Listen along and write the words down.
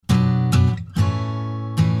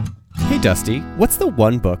Dusty, what's the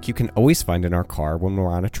one book you can always find in our car when we're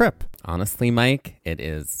on a trip? Honestly, Mike, it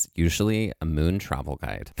is usually a Moon travel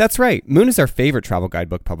guide. That's right. Moon is our favorite travel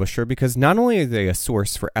guidebook publisher because not only are they a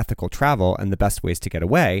source for ethical travel and the best ways to get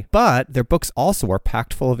away, but their books also are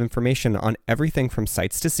packed full of information on everything from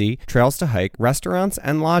sights to see, trails to hike, restaurants,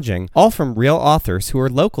 and lodging, all from real authors who are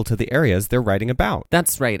local to the areas they're writing about.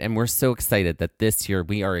 That's right, and we're so excited that this year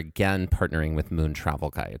we are again partnering with Moon Travel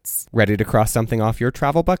Guides. Ready to cross something off your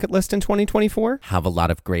travel bucket list in 2024? Have a lot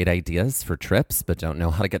of great ideas for trips, but don't know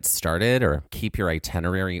how to get started or keep your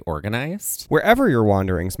itinerary organized? Wherever your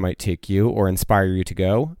wanderings might take you or inspire you to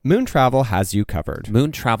go, Moon Travel has you covered.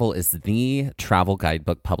 Moon Travel is the travel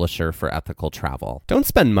guidebook publisher for ethical travel. Don't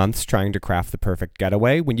spend months trying to craft the perfect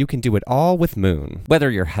getaway when you can do it all with Moon. Whether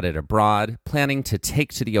you're headed abroad, planning to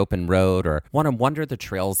take to the open road, or want to wander the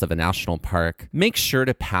trails of a national park, make sure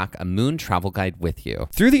to pack a Moon travel guide with you.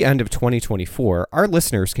 Through the end of 2024, our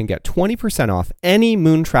listeners can get 20% off any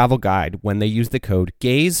Moon travel guide when they use the code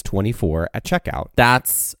GAZE24 at checkout.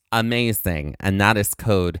 That's amazing. And that is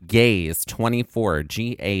code GAZE24,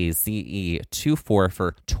 GAZE24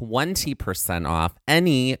 for 20% off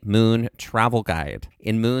any Moon travel guide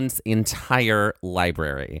in Moon's entire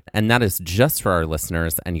library. And that is just for our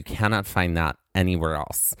listeners, and you cannot find that anywhere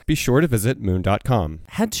else. Be sure to visit moon.com.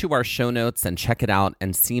 Head to our show notes and check it out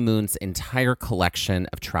and see Moon's entire collection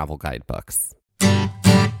of travel guidebooks.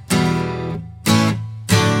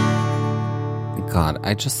 God,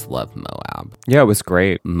 I just love Moab. Yeah, it was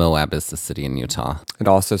great. Moab is the city in Utah. It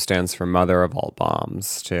also stands for Mother of All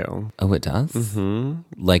Bombs, too. Oh, it does? Mm-hmm.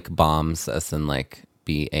 Like bombs as in like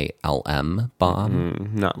BALM bomb?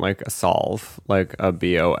 Mm-hmm. Not like a solve, like a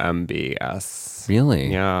BOMBS.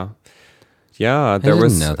 Really? Yeah. Yeah, I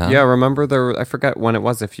didn't know that. Yeah, remember I forget when it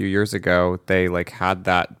was, a few years ago, they like had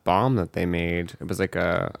that bomb that they made. It was like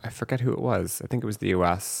I forget who it was. I think it was the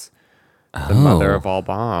US. The mother of all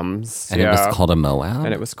bombs. And it was called a Moab?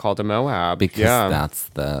 And it was called a Moab. Because that's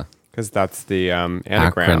the... Because that's the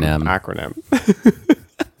anagram. Acronym.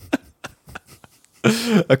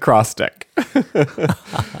 Acrostic.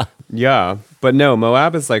 Yeah. But no,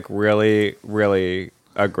 Moab is like really, really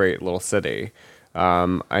a great little city.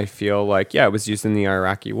 I feel like, it was used in the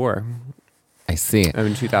Iraqi war. I see.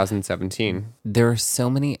 In 2017. There are so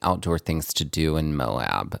many outdoor things to do in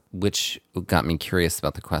Moab, which got me curious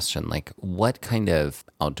about the question, like, what kind of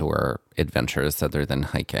outdoor adventures other than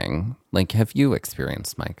hiking, like, have you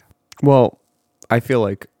experienced, Mike? Well, I feel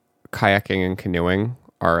like kayaking and canoeing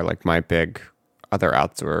are like my big other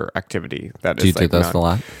outdoor activity. Do you do those a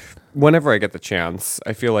lot? Whenever I get the chance.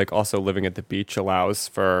 I feel like also living at the beach allows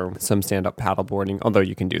for some stand-up paddleboarding, although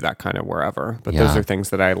you can do that kind of wherever. But those are things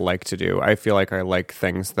that I like to do. I feel like I like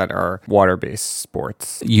things that are water-based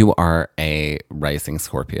sports. You are a rising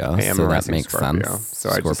Scorpio, I am so a that rising makes Scorpio, sense. so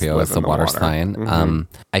I just Scorpio live is a in the water water. sign. Mm-hmm.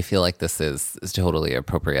 I feel like this is totally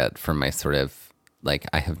appropriate for my sort of, like,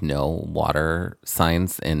 I have no water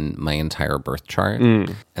signs in my entire birth chart.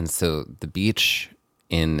 And so the beach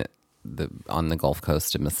on the Gulf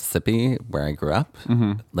Coast of Mississippi, where I grew up,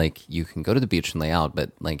 like, you can go to the beach and lay out, but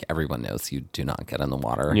like everyone knows you do not get in the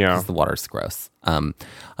water because the water's gross.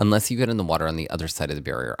 Unless you get in the water on the other side of the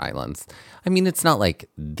barrier islands. I mean, it's not like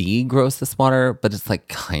the grossest water, but it's like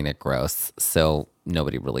kind of gross. So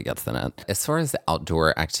nobody really gets in it. As far as the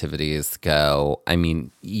outdoor activities go, I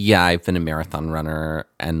mean, I've been a marathon runner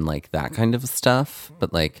and like that kind of stuff,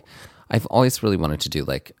 but like I've always really wanted to do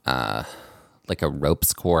like a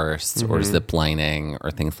ropes course or zip lining or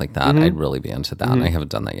things like that. I'd really be into that. I haven't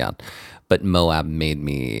done that yet. But Moab made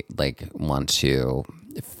me like want to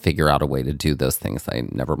figure out a way to do those things I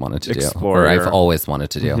never wanted to do, or I've always wanted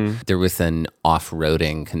to do. There was an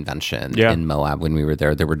off-roading convention in Moab when we were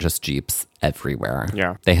there. There were just Jeeps everywhere.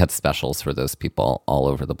 Yeah. They had specials for those people all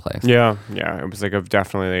over the place. Yeah. It was like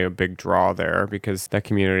definitely a big draw there because that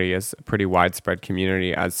community is a pretty widespread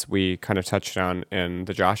community, as we kind of touched on in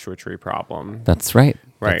the Joshua Tree problem. That's right.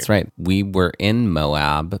 That's right. We were in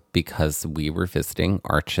Moab because we were visiting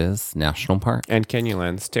Arches National Park. And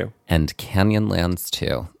Canyonlands too.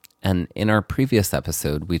 And in our previous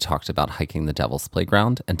episode, we talked about hiking the Devil's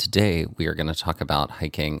Playground. And today we are going to talk about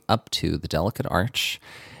hiking up to the Delicate Arch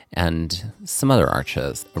and some other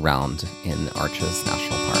arches around in Arches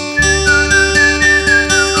National Park.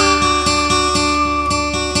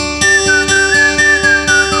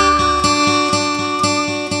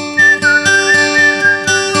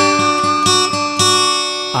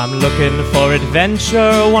 I'm looking for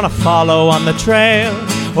adventure, wanna follow on the trail,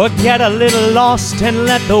 or get a little lost and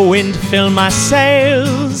let the wind fill my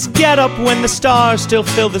sails. Get up when the stars still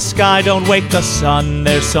fill the sky, don't wake the sun,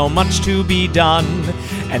 there's so much to be done.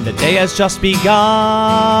 and the day has just begun.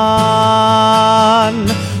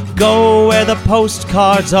 Go where the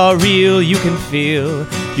postcards are real, you can feel.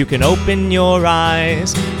 You can open your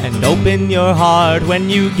eyes and open your heart when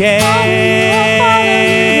you gaze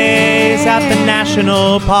at the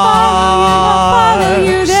national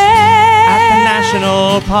parks. At the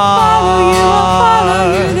national parks.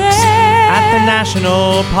 At the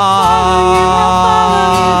national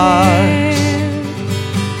parks.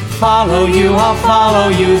 Follow you, I'll follow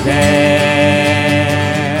you there.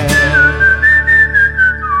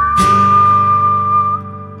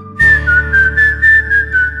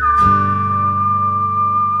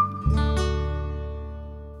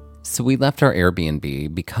 So we left our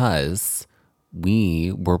Airbnb because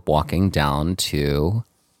we were walking down to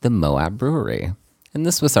the Moab Brewery. And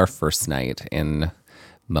this was our first night in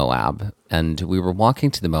Moab. And we were walking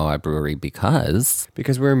to the Moab Brewery because we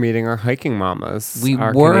were meeting our hiking mamas.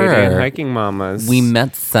 Our Canadian hiking mamas. We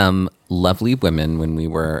met some lovely women when we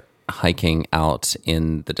were hiking out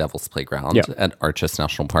in the Devil's Playground at Arches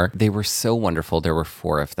National Park. They were so wonderful. There were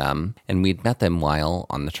 4 of them. And we'd met them while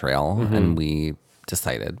on the trail. And we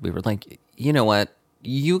decided, we were like, you know what?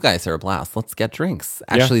 You guys are a blast. Let's get drinks.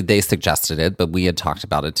 Actually, they suggested it, but we had talked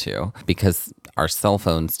about it too because our cell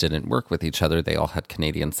phones didn't work with each other. They all had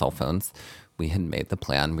Canadian cell phones. We had made the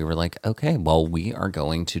plan. We were like, okay, well, we are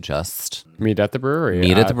going to just meet at the brewery.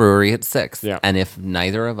 Meet at the brewery at 6. Yeah. And if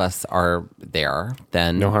neither of us are there,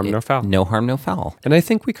 then no harm, no foul. No harm, no foul. And I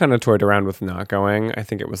think we kind of toyed around with not going. I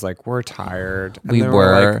think it was like, we're tired. And we then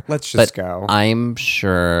were. Like, let's just but go. I'm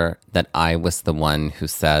sure that I was the one who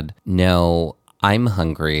said, no, I'm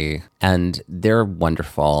hungry and they're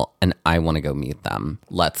wonderful and I want to go meet them.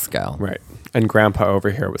 Let's go. Right. And Grandpa over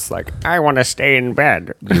here was like, I want to stay in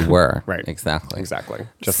bed. You were. Right. Exactly.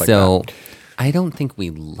 Just like so, that. I don't think we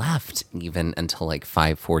left even until like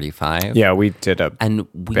 5:45. Yeah, we did a bad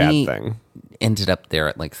thing. Ended up there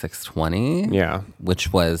at like 6:20. Yeah.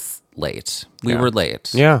 Which was late. We were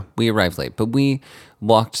late. Yeah. We arrived late, but we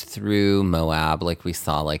walked through Moab. Like we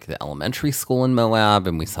saw like the elementary school in Moab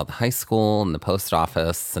and we saw the high school and the post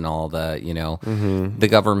office and all the, the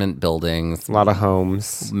government buildings. A lot of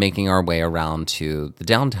homes. Making our way around to the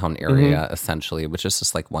downtown area, essentially, which is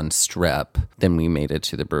just like one strip. Then we made it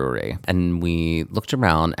to the brewery and we looked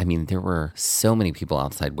around. I mean, there were so many people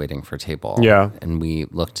outside waiting for a table. Yeah. And we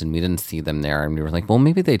looked and we didn't see them there. And we were like, well,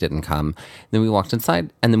 maybe they didn't come. Then we walked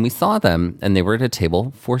inside and then we saw them and they were at a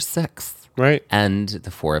table for 6. Right. And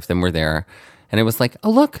the 4 of them were there. And it was like, oh,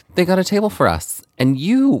 look, they got a table for us. And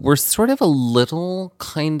you were sort of a little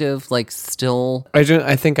kind of like still.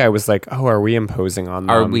 I think I was like, oh, are we imposing on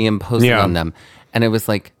them? Are we imposing on them? And it was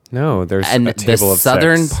like. No, there's and a table the of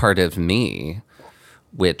southern 6. part of me,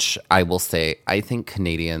 which I will say, I think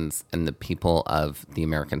Canadians and the people of the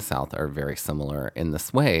American South are very similar in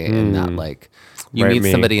this way, in that like you meet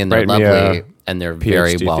somebody and they're lovely and they're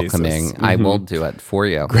very welcoming. Thesis. I will do it for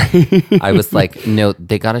you. I was like, no,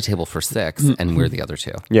 they got a table for 6 and we're the other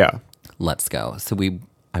 2. Yeah. Let's go. So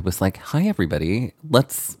I was like, hi, everybody.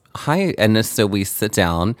 Hi. And so we sit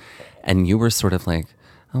down and you were sort of like,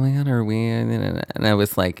 oh my God, are we? And I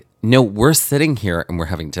was like, no, we're sitting here and we're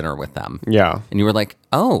having dinner with them. Yeah. And you were like,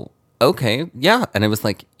 oh, okay. Yeah. And I was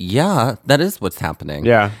like, yeah, that is what's happening.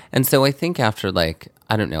 Yeah. And so I think after like,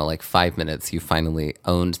 I don't know, like 5 minutes, you finally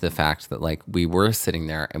owned the fact that like we were sitting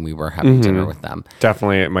there and we were having dinner with them.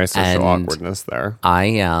 Definitely my social And awkwardness there. I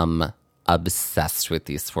am obsessed with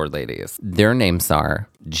these 4 ladies. Their names are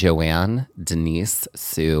Joanne, Denise,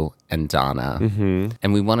 Sue, and Donna.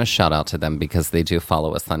 And we want to shout out to them because they do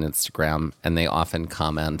follow us on Instagram and they often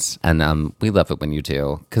comment. And we love it when you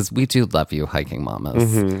do because we do love you, hiking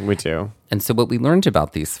mamas. We do. And so what we learned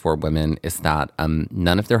about these 4 women is that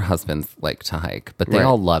none of their husbands like to hike, but they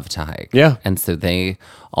all love to hike. Yeah. And so they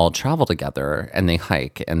all travel together and they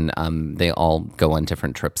hike and they all go on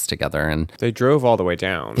different trips together. And They drove all the way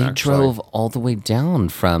down. they drove all the way down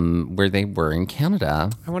from where they were in Canada.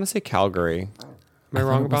 I want to say Calgary. Am I thought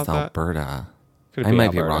wrong it was about that? Alberta. Could it I be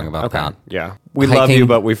might be Alberta? wrong about Okay. that. Yeah. We love you,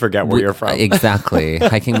 but we forget where you're from. Exactly.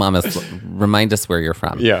 Hiking mamas, remind us where you're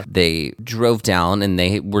from. Yeah. They drove down and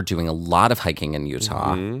they were doing a lot of hiking in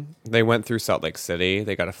Utah. They went through Salt Lake City.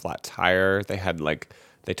 They got a flat tire. They had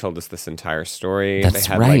they told us this entire story. That's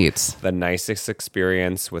they had right. the nicest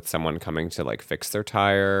experience with someone coming to like fix their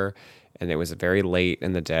tire. And it was very late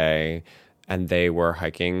in the day. And they were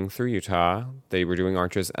hiking through Utah. They were doing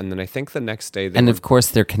arches. And then I think the next day Of course,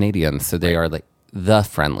 they're Canadians, so they are like the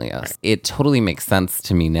friendliest. It totally makes sense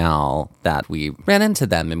to me now that we ran into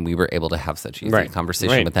them and we were able to have such easy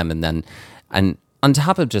conversation with them. And on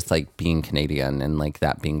top of just like being Canadian and like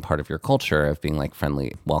that being part of your culture of being like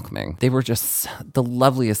friendly, welcoming, they were just the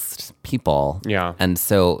loveliest people. Yeah. And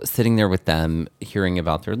so sitting there with them, hearing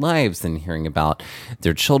about their lives and hearing about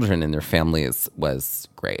their children and their families was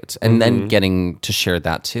great. And then getting to share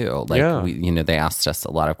that too. Like, they asked us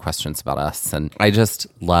a lot of questions about us, and I just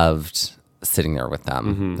loved sitting there with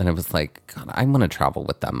them. And it was like, God, I want to travel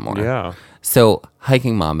with them more. Yeah. So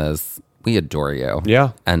Hiking Mamas, we adore you.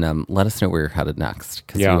 Yeah. And let us know where you're headed next,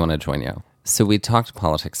 because we want to join you. So we talked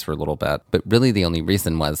politics for a little bit, but really the only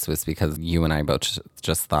reason was because you and I both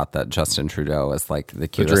just thought that Justin Trudeau is like the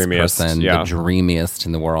cutest person, the dreamiest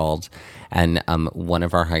in the world. And one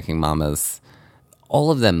of our Hiking Mamas, all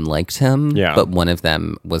of them liked him, but one of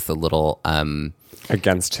them was a little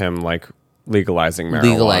against him, like legalizing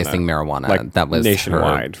marijuana. Like that was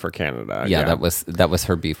nationwide for Canada. Yeah, that was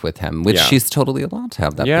her beef with him, which she's totally allowed to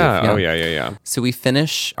have that beef. Oh, yeah. So we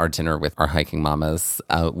finish our dinner with our Hiking Mamas.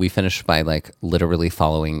 We finished by like literally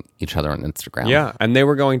following each other on Instagram. Yeah, and they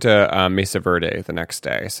were going to Mesa Verde the next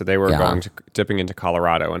day. So they were dipping into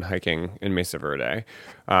Colorado and hiking in Mesa Verde.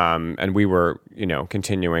 And we were,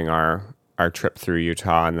 continuing our trip through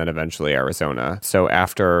Utah and then eventually Arizona. So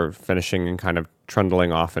after finishing and kind of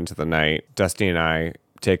trundling off into the night, Dusty and I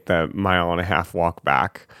take the 1.5 mile walk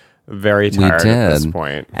back. Very tired at this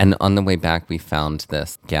point. And on the way back, we found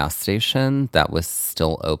this gas station that was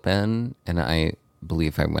still open. And I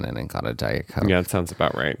believe I went in and got a Diet Coke. Yeah, that sounds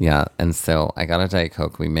about right. Yeah. And so I got a Diet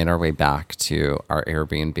Coke. We made our way back to our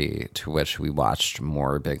Airbnb, to which we watched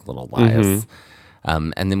more Big Little Lies.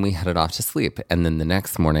 And then we headed off to sleep. And then the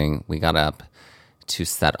next morning, we got up to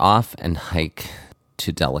set off and hike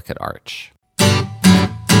to Delicate Arch.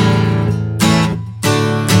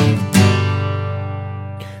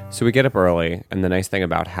 So we get up early, and the nice thing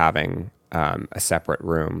about having a separate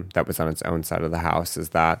room that was on its own side of the house is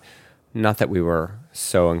that, not that we were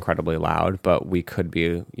so incredibly loud, but we could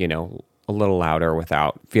be, a little louder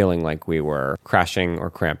without feeling like we were crashing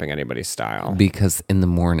or cramping anybody's style. Because in the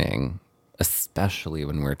morning, especially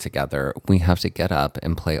when we're together, we have to get up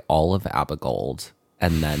and play all of ABBA Gold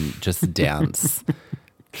and then just dance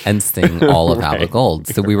and sing all of ABBA Gold.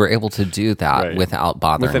 So we were able to do that without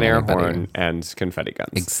bothering with an air anybody. horn and confetti guns.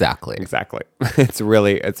 Exactly. It's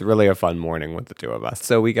really a fun morning with the two of us.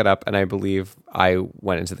 So we get up, and I believe I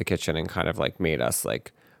went into the kitchen and kind of like made us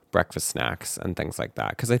like breakfast snacks and things like that,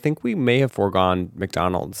 because I think we may have foregone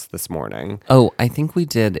McDonald's this morning. Oh, I think we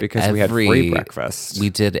did, because we had free breakfast. We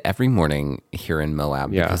did every morning here in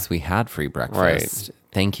Moab because we had free breakfast. Right.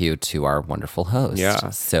 Thank you to our wonderful host. Yeah.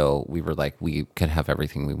 So we were like, we could have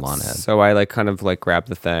everything we wanted. So I like kind of like grabbed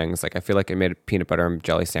the things. Like I feel like I made peanut butter and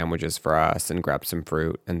jelly sandwiches for us and grabbed some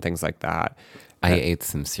fruit and things like that. I ate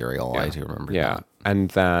some cereal. I do remember that. And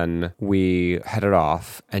then we headed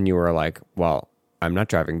off, and you were like, well, I'm not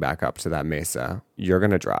driving back up to that mesa. You're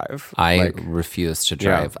going to drive. I refuse to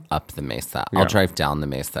drive up the mesa. I'll drive down the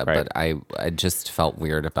mesa, but I just felt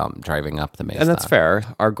weird about driving up the mesa. And that's fair.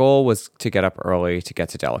 Our goal was to get up early to get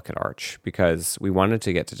to Delicate Arch, because we wanted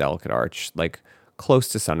to get to Delicate Arch like close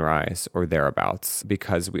to sunrise or thereabouts,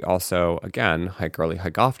 because we also, again, hike early,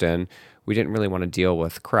 hike often. We didn't really want to deal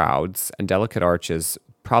with crowds, and Delicate Arch is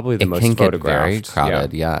probably the most photographed. It can get very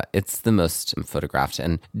crowded, yeah. It's the most photographed.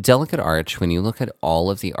 And Delicate Arch, when you look at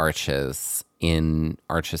all of the arches in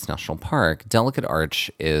Arches National Park, Delicate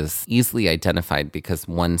Arch is easily identified because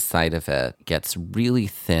one side of it gets really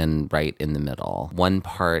thin right in the middle. One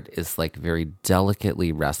part is like very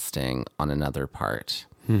delicately resting on another part.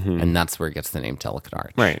 And that's where it gets the name Delicate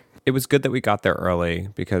Arch. Right. It was good that we got there early,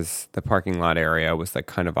 because the parking lot area was like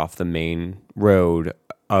kind of off the main road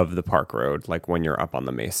of the park road, like when you're up on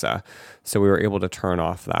the mesa. So we were able to turn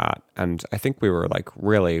off that. And I think we were like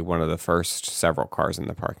really one of the first several cars in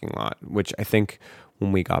the parking lot, which I think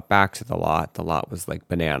when we got back to the lot was like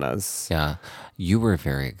bananas. Yeah. You were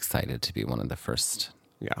very excited to be one of the first.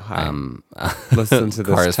 Yeah, listen to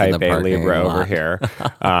this Type A Libra over here.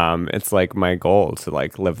 It's like my goal to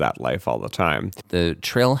like live that life all the time. The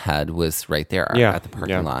trailhead was right there at the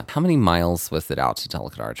parking lot. How many miles was it out to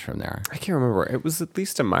Delicate Arch from there? I can't remember. It was at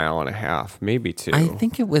least 1.5 miles, maybe 2. I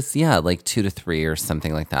think it was, like 2 to 3 or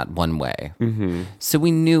something like that, one way. So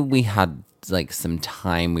we knew we had like some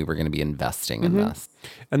time we were going to be investing in this.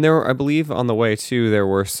 And there were, I believe, on the way too, there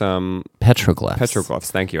were some petroglyphs.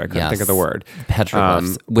 Thank you. I couldn't think of the word.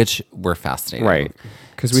 Petroglyphs, which were fascinating. Right.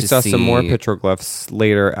 Because we saw some more petroglyphs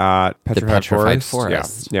later at the Petrified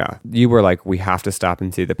Forest. Yeah. You were like, we have to stop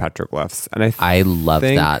and see the petroglyphs. And I love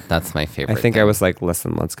that. That's my favorite I think I was like,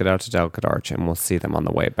 listen, let's get out to Delicate Arch and we'll see them on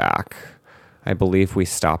the way back. I believe we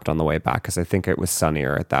stopped on the way back because I think it was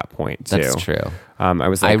sunnier at that point too. That's true.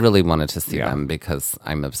 I really wanted to see them because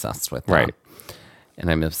I'm obsessed with them. Right. And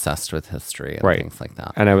I'm obsessed with history and Right. things like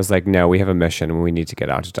that. And I was like, no, we have a mission and we need to get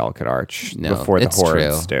out to Delicate Arch before the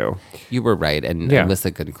hordes do. You were right, and it was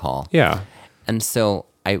a good call. Yeah. And so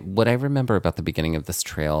what I remember about the beginning of this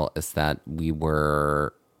trail is that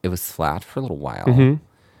it was flat for a little while. Mm-hmm.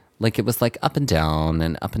 Like it was like up and down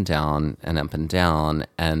and up and down and up and down.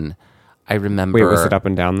 And I remember. Wait, was it up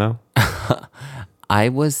and down though? I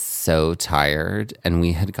was so tired and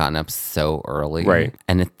we had gotten up so early. Right.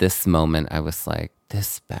 And at this moment, I was like,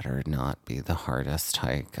 this better not be the hardest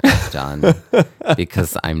hike I've done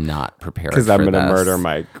because I'm not prepared for this. Because I'm going to murder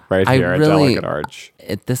Mike right here at Delicate Arch.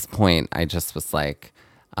 At this point, I just was like,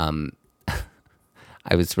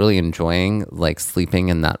 I was really enjoying like sleeping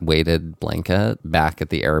in that weighted blanket back at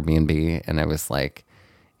the Airbnb. And I was like,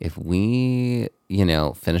 if we,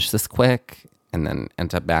 finish this quick and then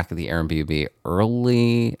end up back at the Airbnb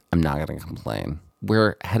early, I'm not going to complain.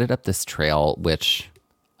 We're headed up this trail, which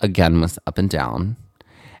again was up and down.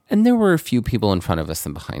 And there were a few people in front of us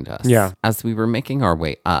and behind us. Yeah. As we were making our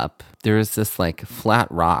way up, there is this like flat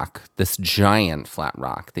rock, this giant flat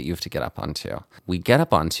rock that you have to get up onto. We get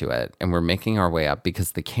up onto it and we're making our way up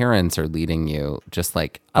because the Karens are leading you just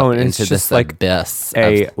like up into this like abyss.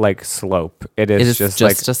 Like slope. It is just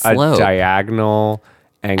like a slope. A diagonal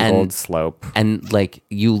angled slope. And like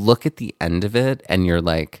you look at the end of it and you're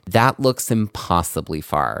like, that looks impossibly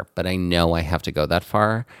far, but I know I have to go that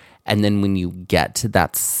far. And then when you get to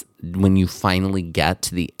when you finally get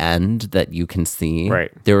to the end that you can see,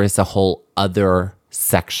 right. there is a whole other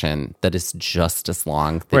section that is just as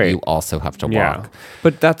long that you also have to walk.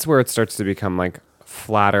 But that's where it starts to become like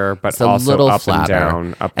flatter, but it's a also little up flatter. and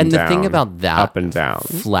down, up and and down. The thing about that up and down.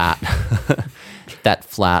 Flat, that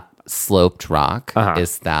flat sloped rock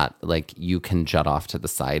is that like you can jut off to the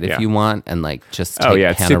side if you want and like just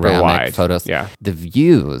take panoramic photos. Yeah. The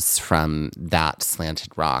views from that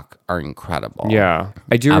slanted rock are incredible. Yeah.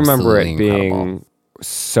 I do remember it being incredible.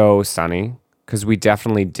 So sunny because we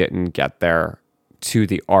definitely didn't get there to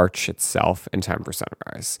the arch itself in time for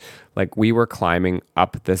sunrise. Like we were climbing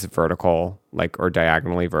up this vertical, like or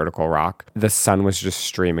diagonally vertical rock. The sun was just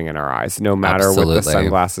streaming in our eyes. No matter with the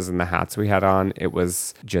sunglasses and the hats we had on, it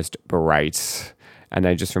was just bright. And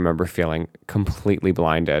I just remember feeling completely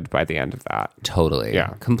blinded by the end of that. Totally.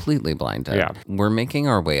 Yeah. Completely blinded. Yeah. We're making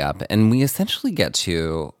our way up and we essentially get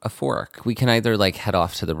to a fork. We can either like head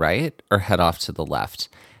off to the right or head off to the left.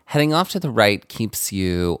 Heading off to the right keeps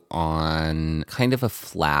you on kind of a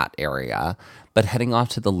flat area, but heading off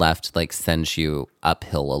to the left like sends you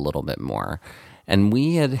uphill a little bit more. And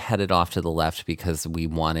we had headed off to the left because we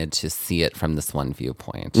wanted to see it from this one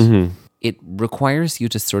viewpoint. Mm-hmm. It requires you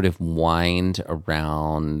to sort of wind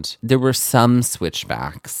around. There were some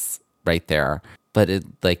switchbacks right there, but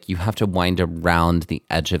you have to wind around the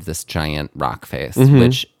edge of this giant rock face,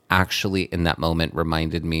 which actually in that moment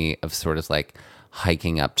reminded me of sort of like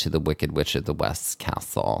hiking up to the Wicked Witch of the West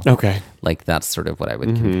castle. Okay. Like that's sort of what I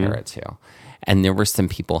would compare it to. And there were some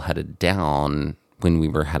people headed down when we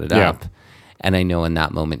were headed up. And I know in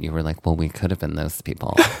that moment you were like, well, we could have been those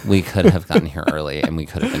people. We could have gotten here early and we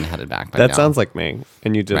could have been headed back by now. That sounds like me.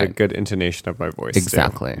 And you did a good intonation of my voice.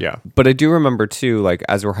 Exactly. Too. Yeah. But I do remember too, like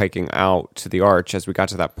as we're hiking out to the arch, as we got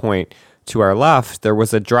to that point, to our left, there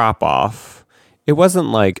was a drop off. It wasn't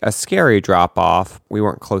like a scary drop off. We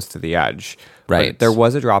weren't close to the edge. Right. But there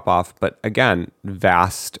was a drop off, but again,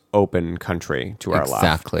 vast open country to our left.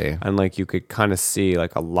 Exactly. And like you could kind of see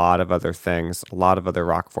like a lot of other things, a lot of other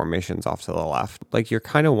rock formations off to the left. Like you're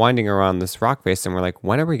kind of winding around this rock face and we're like,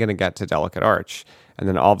 when are we going to get to Delicate Arch? And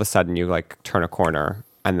then all of a sudden you like turn a corner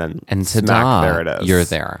and then smack, there it is. You're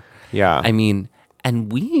there. Yeah. I mean,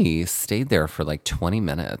 and we stayed there for like 20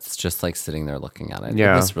 minutes, just like sitting there looking at it.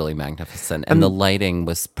 Yeah. It was really magnificent. And the lighting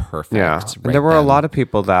was perfect. Yeah. Right and there were a lot of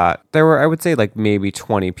people there were, I would say, like maybe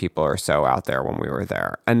 20 people or so out there when we were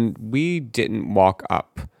there. And we didn't walk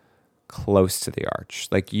up close to the arch.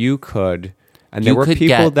 Like you could, and there were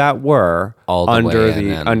people that were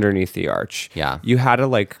underneath the arch. Yeah. You had to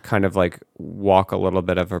like kind of like walk a little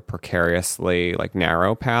bit of a precariously like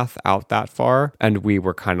narrow path out that far. And we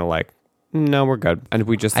were kind of like, no, we're good. And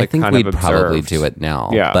we just like I think kind we'd of observed. probably do it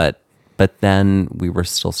now. Yeah. But then we were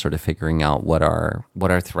still sort of figuring out what our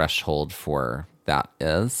threshold for that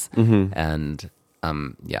is. Mm-hmm. And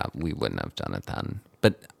we wouldn't have done it then.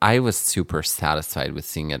 But I was super satisfied with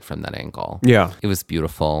seeing it from that angle. Yeah. It was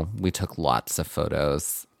beautiful. We took lots of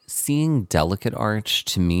photos. Seeing Delicate Arch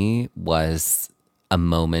to me was a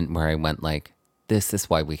moment where I went like, this is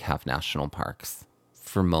why we have national parks.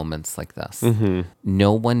 For moments like this. Mm-hmm.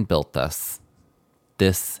 No one built this.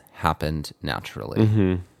 this happened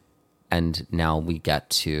naturally. And now we get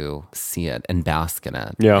to see it and bask in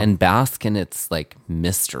it. Yeah. And bask in its like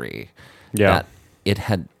mystery. Yeah. That it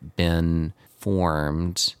had been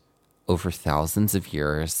formed over thousands of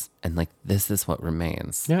years, and like this is what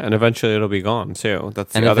remains. Yeah, and eventually it'll be gone too.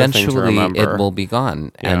 That's the And other thing to eventually remember. it will be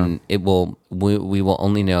gone. Yeah. And it will we will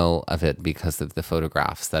only know of it because of the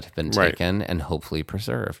photographs that have been Right. taken and hopefully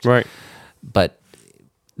preserved. Right. But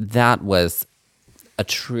that was a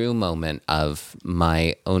true moment of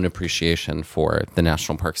my own appreciation for the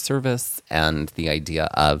National Park Service and the idea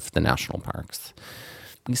of the national parks.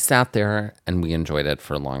 We sat there and we enjoyed it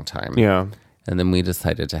for a long time. Yeah. And then we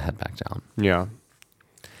decided to head back down. Yeah.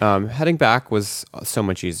 Heading back was so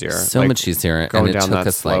much easier. So Like, much easier. going And it down took that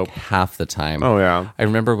us slope. like half the time. Oh, yeah. I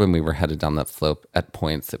remember when we were headed down that slope at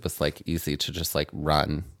points, it was like easy to just like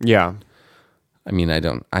run. Yeah. I mean, I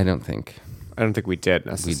don't think I don't think we did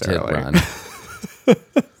we did necessarily. run.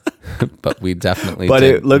 But we definitely But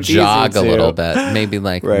did it looked jog easy, a little too. bit, maybe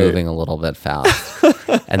like Right. moving a little bit fast.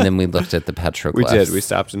 And then we looked at the petroglyphs. We did. We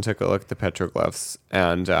stopped and took a look at the petroglyphs.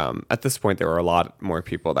 And at this point, there were a lot more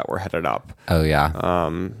people that were headed up. Oh, yeah.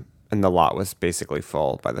 And the lot was basically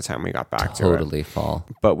full by the time we got back to it. Totally full.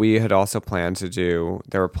 But we had also planned to do,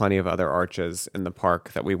 there were plenty of other arches in the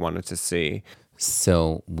park that we wanted to see.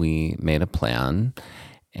 So we made a plan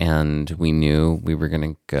and we knew we were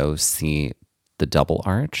going to go see the double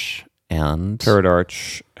arch and Turret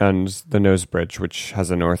Arch and the Nose Bridge, which has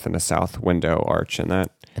a north and a south window arch in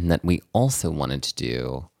that. and that we also wanted to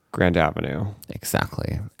do Grand Avenue.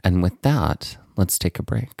 exactly. And with that, let's take a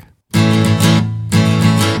break.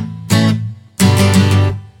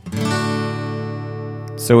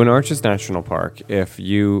 So in Arches National Park, if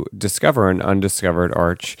you discover an undiscovered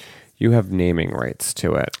arch, you have naming rights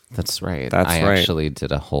to it. That's right. That's I right. actually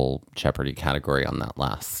did a whole Jeopardy category on that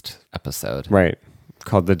last episode. Right.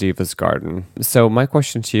 Called the Diva's Garden. So my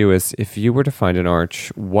question to you is, if you were to find an arch,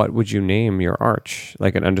 what would you name your arch?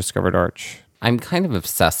 Like an undiscovered arch? I'm kind of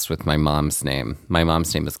obsessed with my mom's name. My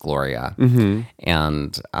mom's name is Gloria,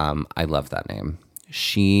 and I love that name.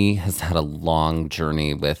 She has had a long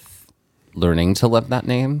journey with learning to love that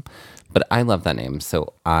name, but I love that name,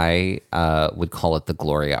 so I would call it the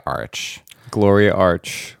Gloria Arch. Gloria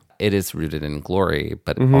Arch. It is rooted in glory,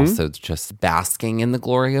 but also just basking in the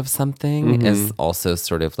glory of something is also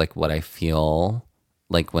sort of like what I feel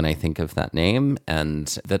like when I think of that name. And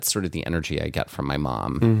that's sort of the energy I get from my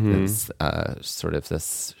mom. Is sort of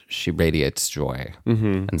this, she radiates joy.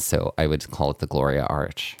 And so I would call it the Gloria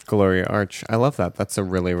Arch. Gloria Arch. I love that. That's a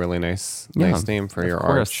really, really nice name for of your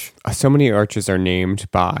course. arch. So many arches are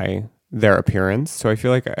named by their appearance. So I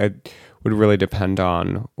feel like it would really depend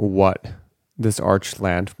on what this arch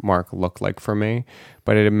landmark looked like for me.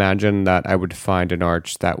 But I'd imagine that I would find an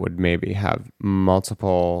arch that would maybe have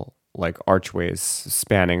multiple like archways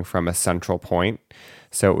spanning from a central point.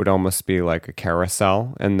 So it would almost be like a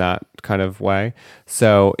carousel in that kind of way.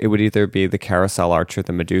 So it would either be the carousel arch or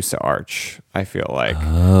the Medusa arch, I feel like.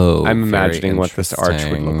 Oh, I'm very imagining what this arch would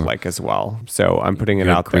interesting. look like as well. So I'm putting it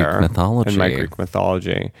Your out Greek there mythology. in my Greek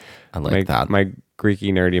mythology. I like that. My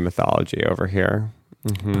Greeky nerdy mythology over here.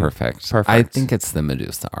 Perfect. Perfect. I think it's the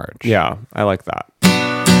Medusa Arch. Yeah, I like that.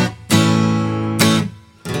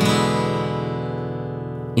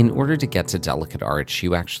 In order to get to Delicate Arch,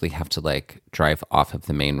 you actually have to like drive off of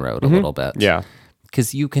the main road a little bit. Yeah.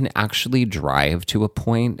 Because you can actually drive to a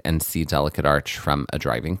point and see Delicate Arch from a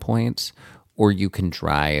driving point, or you can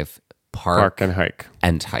drive, park and hike.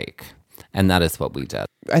 and hike. And that is what we did.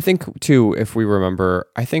 I think too, if we remember,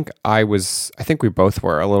 I think we both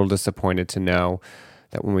were a little disappointed to know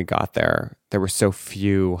that when we got there were so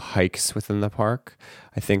few hikes within the park.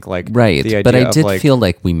 I think like Right. the idea But I of, did like, feel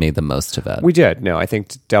like we made the most of it. we did. No, I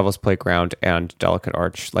think Devil's Playground and Delicate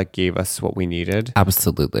Arch like gave us what we needed.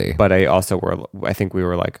 Absolutely. But I think we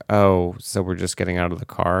were like, oh, so we're just getting out of the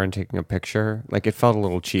car and taking a picture. Like it felt a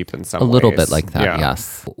little cheap in some A little ways. bit like that, Yeah.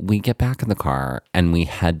 yes. We get back in the car and we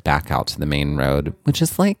head back out to the main road, which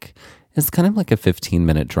is kind of like a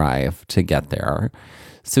 15-minute drive to get there.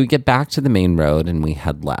 So we get back to the main road and we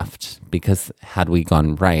head left, because had we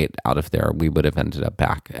gone right out of there, we would have ended up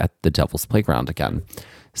back at the Devil's Playground again.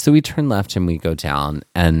 So we turn left and we go down,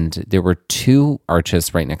 and there were two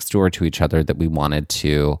arches right next door to each other that we wanted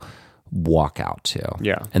to walk out to.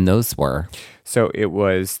 Yeah. And those were So it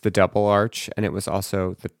was the double arch, and it was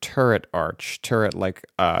also the turret arch. Turret like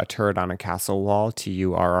turret on a castle wall,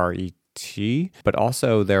 TURRET. But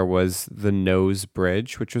also there was the Nose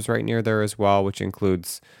Bridge, which was right near there as well, which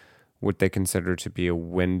includes what they consider to be a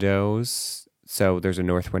windows So there's a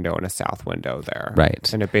north window and a south window there. Right.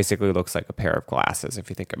 And it basically looks like a pair of glasses if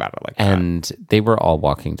you think about it like that. And they were all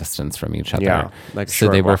walking distance from each other. Yeah, like so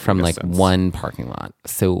short they were walking from distance. like one parking lot.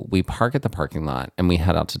 So we park at the parking lot and we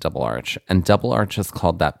head out to Double Arch. And Double Arch is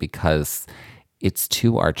called that because it's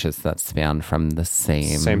two arches that span from the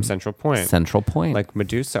same central point. Central point. Like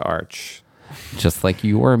Medusa Arch. Just like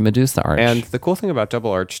your Medusa Arch. And the cool thing about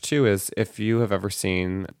Double Arch, too, is if you have ever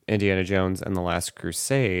seen Indiana Jones and the Last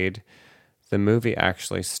Crusade, the movie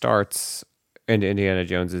actually starts in Indiana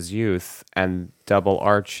Jones's youth, and Double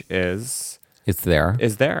Arch is there.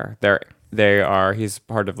 They are. He's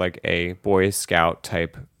part of like a Boy Scout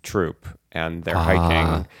type troop, and they're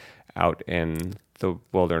hiking out in the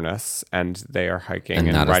wilderness, and they are hiking And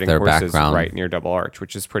and that is riding their horses background. right near Double Arch,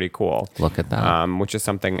 which is pretty cool. Look at that. Which is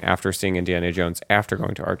something after seeing Indiana Jones after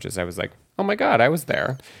going to Arches, I was like, oh my God, I was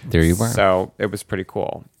there. There you were. So it was pretty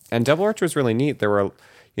cool. And Double Arch was really neat. There were,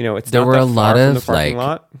 it's There not were that a far lot from the of parking like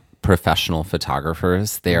lot. professional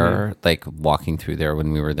photographers there, like walking through there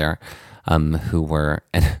when we were there, who were,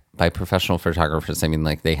 and by professional photographers, I mean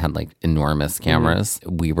like they had like enormous cameras.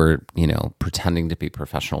 We were, pretending to be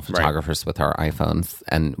professional photographers with our iPhones.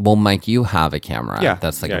 And well, Mike, you have a camera. Yeah.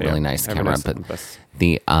 That's like Yeah, a really yeah. nice I have a camera. nice But Olympus.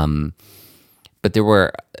 but there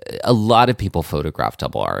were a lot of people photographed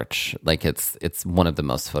Double Arch. Like it's one of the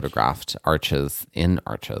most photographed arches in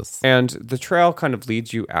Arches. And the trail kind of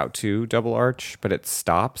leads you out to Double Arch, but it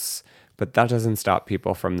stops. But that doesn't stop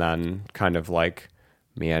people from then kind of like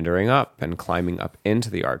meandering up and climbing up into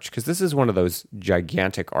the arch. Because this is one of those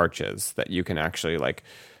gigantic arches that you can actually like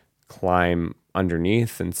climb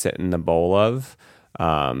underneath and sit in the bowl of.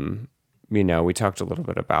 We talked a little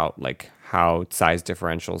bit about like how size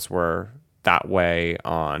differentials were that way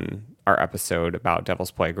on our episode about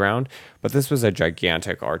Devil's Playground, but this was a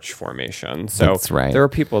gigantic arch formation. So That's right. there were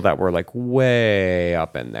people that were like way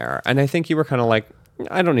up in there. And I think you were kind of like,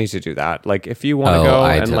 I don't need to do that. Like if you want to go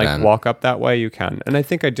I and like didn't. walk up that way, you can. And I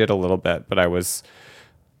think I did a little bit, but I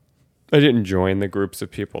didn't join the groups of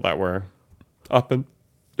people that were up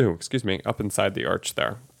inside the arch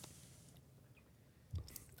there.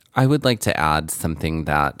 I would like to add something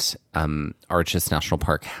that Arches National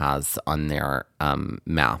Park has on their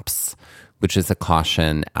maps, which is a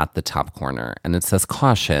caution at the top corner. And it says,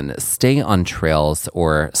 caution, stay on trails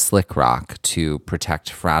or slick rock to protect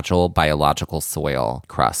fragile biological soil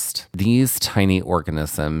crust. These tiny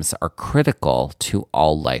organisms are critical to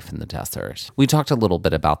all life in the desert. We talked a little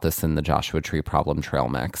bit about this in the Joshua Tree Problem Trail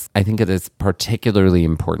Mix. I think it is particularly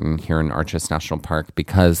important here in Arches National Park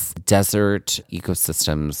because desert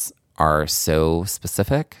ecosystems are so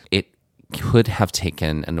specific. It could have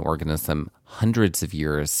taken an organism hundreds of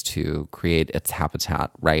years to create its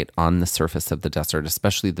habitat right on the surface of the desert,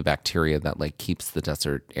 especially the bacteria that like keeps the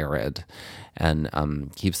desert arid and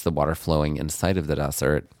keeps the water flowing inside of the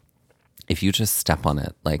desert. If you just step on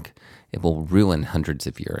it, like it will ruin hundreds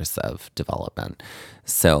of years of development.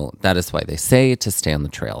 So that is why they say to stay on the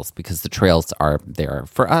trails, because the trails are there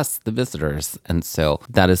for us, the visitors. And so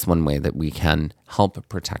that is one way that we can help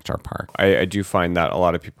protect our park. I do find that a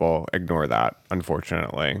lot of people ignore that,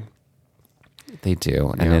 unfortunately. They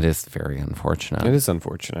do, and it is very unfortunate. It is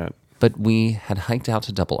unfortunate. But we had hiked out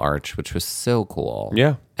to Double Arch, which was so cool.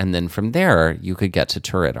 Yeah. And then from there, you could get to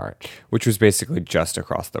Turret Arch. Which was basically just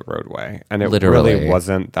across the roadway. And it Literally. really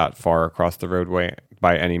wasn't that far across the roadway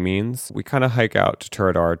by any means. We kind of hike out to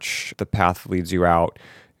Turret Arch. The path leads you out.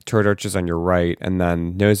 Turret Arch is on your right, and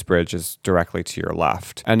then Nosebridge is directly to your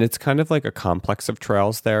left. And it's kind of like a complex of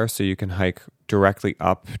trails there, so you can hike directly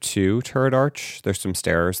up to Turret Arch. There's some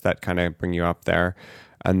stairs that kind of bring you up there.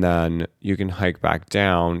 And then you can hike back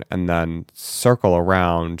down and then circle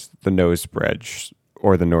around the Nosebridge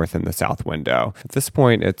or the north and the south window. At this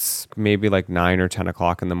point, it's maybe like 9 or 10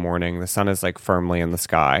 o'clock in the morning. The sun is like firmly in the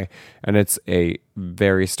sky, and it's a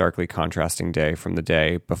very starkly contrasting day from the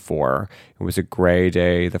day before. It was a gray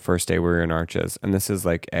day the first day we were in Arches, and this is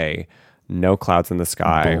like a no clouds in the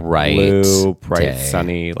sky, Bright bright, day.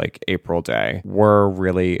 sunny, like April day. We're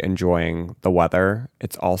really enjoying the weather.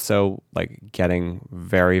 It's also like getting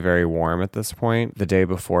very, very warm at this point. The day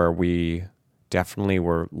before, we definitely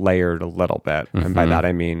were layered a little bit. And by that,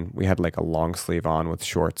 I mean, we had like a long sleeve on with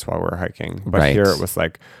shorts while we were hiking. But Right. here it was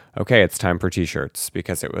like, okay, it's time for t-shirts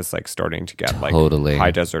because it was like starting to get Totally. like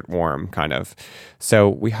high desert warm kind of. So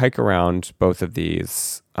we hike around both of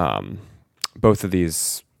these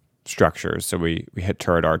structures. So we hit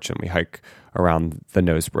Turret Arch and we hike around the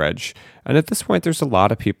Nosebridge. And at this point, there's a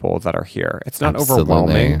lot of people that are here. It's not Absolutely.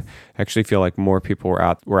 overwhelming. I actually feel like more people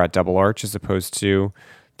were at Double Arch as opposed to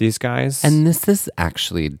these guys. And this is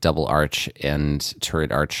actually Double Arch and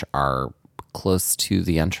Turret Arch are close to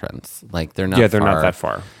the entrance. Like they're not Yeah, they're not that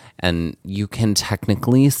far. And you can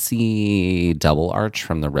technically see Double Arch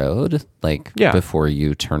from the road, like before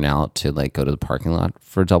you turn out to like go to the parking lot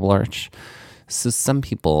for Double Arch. So some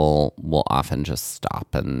people will often just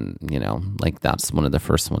stop and, you know, like that's one of the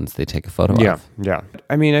first ones they take a photo of. Yeah.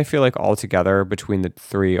 I mean, I feel like altogether between the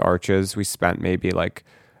 3 arches, we spent maybe like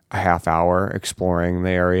a half hour exploring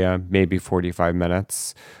the area, maybe 45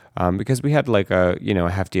 minutes. Because we had like a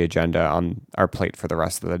hefty agenda on our plate for the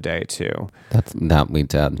rest of the day too. That we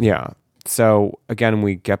did. Yeah. So again,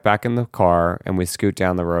 we get back in the car and we scoot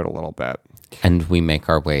down the road a little bit. And we make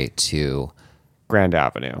our way to Grand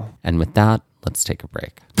Avenue. And with that, let's take a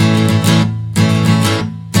break.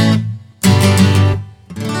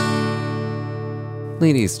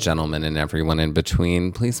 Ladies, gentlemen, and everyone in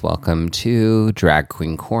between, please welcome to Drag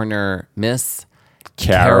Queen Corner, Miss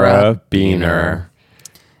Carabiner.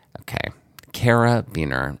 Okay,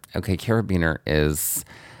 Carabiner. Okay, Carabiner is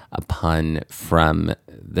a pun from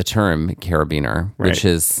the term carabiner, which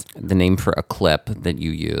is the name for a clip that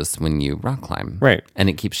you use when you rock climb. Right. And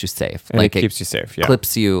it keeps you safe. And like it keeps you safe, yeah.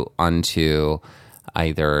 Clips you onto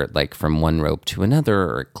either like from one rope to another,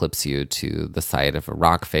 or it clips you to the side of a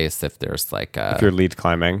rock face if there's like a... If you're lead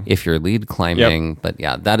climbing. Yep. But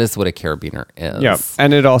yeah, that is what a carabiner is. Yeah.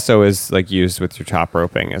 And it also is like used with your top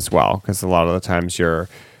roping as well, because a lot of the times you're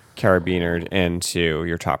carabinered into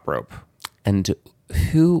your top rope. And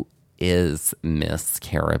who is Miss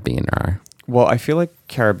Carabiner? Well, I feel like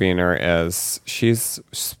Carabiner she's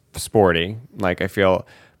sporty. Like I feel,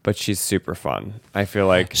 but she's super fun. I feel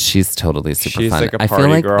like she's totally super she's fun. Like a I party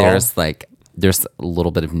feel like girl. there's a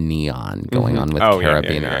little bit of neon going on with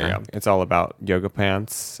Carabiner. Yeah. It's all about yoga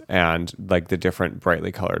pants and like the different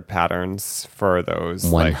brightly colored patterns for those.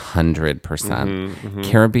 100%.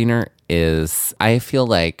 Carabiner is, I feel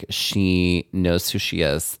like she knows who she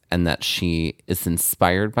is and that she is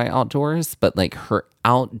inspired by outdoors, but like her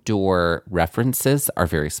outdoor references are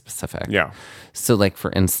very specific. Yeah. So like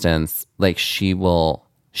for instance, like she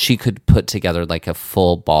could put together like a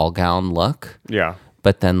full ball gown look. Yeah.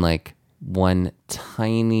 But then like one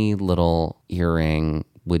tiny little earring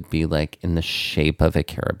would be like in the shape of a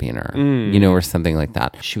carabiner, or something like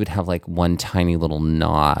that. She would have like one tiny little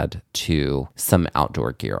nod to some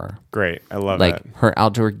outdoor gear. Great. I love like it. Her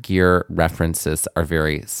outdoor gear references are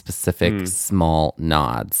very specific, small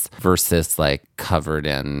nods versus like covered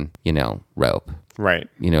in, rope. Right.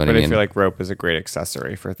 You know what I mean? mean? But I feel like rope is a great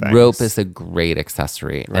accessory for things. Rope is a great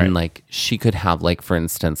accessory. Right. And like she could have like, for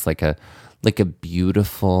instance, like a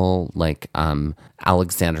beautiful like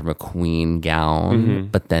Alexander McQueen gown,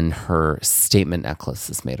 but then her statement necklace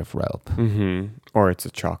is made of rope. Or it's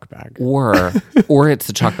a chalk bag. Or it's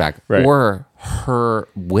a chalk bag. Right. Or her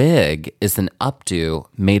wig is an updo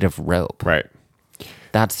made of rope. Right.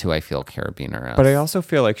 That's who I feel Carabiner is. But I also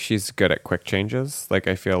feel like she's good at quick changes. Like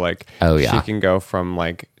I feel like she can go from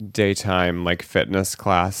like daytime like fitness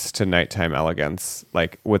class to nighttime elegance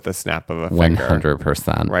like with the snap of a finger.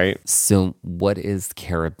 100%. Right? So what is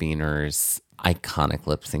Carabiner's iconic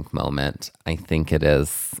lip sync moment? I think it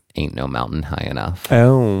is Ain't No Mountain High Enough.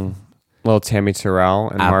 Oh. Well, Tammy Terrell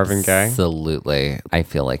and Marvin Gaye. Absolutely. I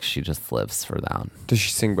feel like she just lives for that. Does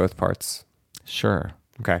she sing both parts? Sure.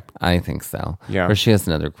 Okay. I think so. Yeah. Or she has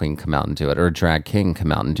another queen come out and do it, or a drag king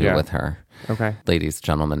come out and do it with her. Okay. Ladies,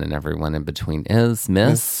 gentlemen, and everyone in between is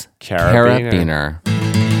Miss Carabiner.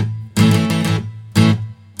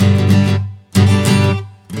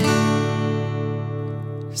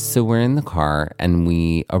 So we're in the car and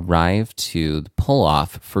we arrive to the pull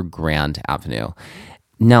off for Grand Avenue.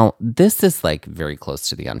 Now, this is like very close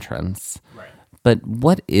to the entrance. Right. But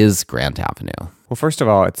what is Grand Avenue? Well, first of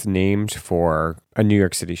all, it's named for a New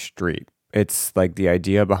York City street. It's like the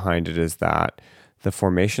idea behind it is that the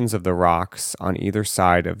formations of the rocks on either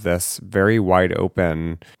side of this very wide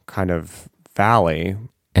open kind of valley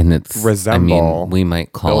and it's resemble we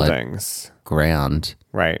might call buildings. It grand.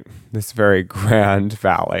 Right. This very grand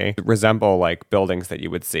valley resemble like buildings that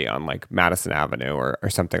you would see on like Madison Avenue or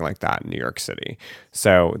something like that in New York City.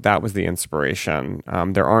 So that was the inspiration.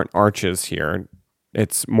 There aren't arches here.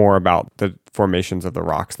 It's more about the formations of the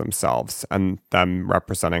rocks themselves and them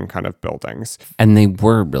representing kind of buildings. And they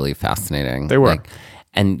were really fascinating. They were.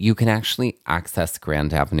 And you can actually access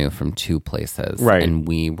Grand Avenue from 2 places. Right. And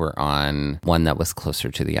we were on one that was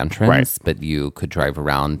closer to the entrance, right. But you could drive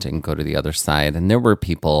around and go to the other side. And there were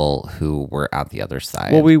people who were at the other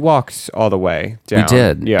side. Well, we walked all the way down. We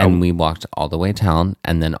did. Yeah. And we walked all the way down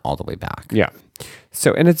and then all the way back. Yeah.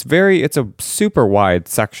 So, and it's a super wide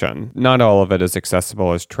section. Not all of it is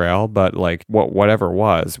accessible as trail, but like whatever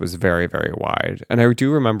was very, very wide. And I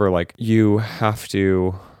do remember like you have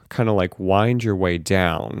to kind of like wind your way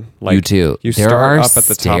down. Like you do. You there start are up at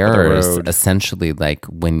the top of the stairs, road. essentially, like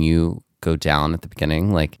when you go down at the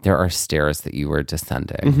beginning, like there are stairs that you were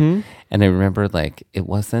descending. Mm-hmm. And I remember like it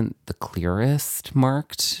wasn't the clearest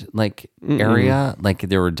marked like area. Like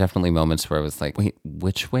there were definitely moments where I was like, wait,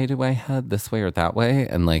 which way do I head? This way or that way?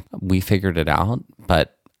 And like we figured it out.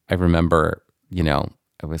 But I remember, you know,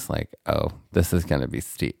 I was like, oh, this is going to be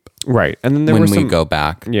steep. Right. And then there when were we some, go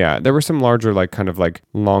back. Yeah, there were some larger, like kind of like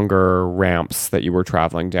longer ramps that you were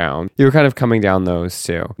traveling down. You were kind of coming down those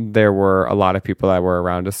too. There were a lot of people that were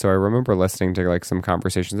around us. So I remember listening to like some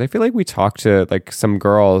conversations. I feel like we talked to like some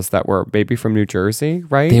girls that were maybe from New Jersey,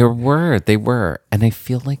 right? They were. And I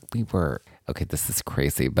feel like we were, okay, this is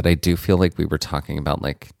crazy, but I do feel like we were talking about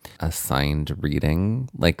like assigned reading,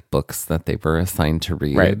 like books that they were assigned to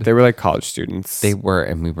read. Right. They were like college students. They were,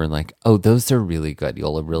 and we were like, oh, those are really good.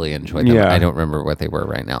 You'll really enjoy them. Yeah. I don't remember what they were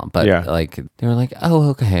right now, but Yeah. like, they were like, oh,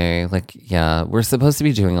 okay. Like, yeah, we're supposed to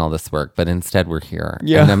be doing all this work, but instead we're here.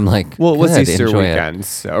 Yeah. And I'm like, well, it was good, Easter enjoy weekend. It.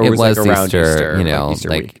 So It was was like around Easter, you know, Easter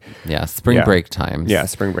like, week. yeah, spring Yeah. break times. Yeah,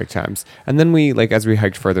 spring break times. And then we, like, as we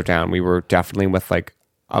hiked further down, we were definitely with like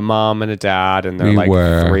a mom and a dad and their We like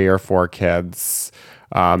were. 3 or 4 kids,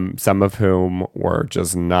 some of whom were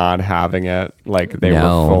just not having it. Like they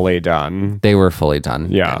No. were fully done. They were fully done.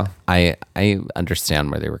 Yeah. I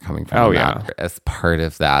understand where they were coming from. Oh, on yeah. that. As part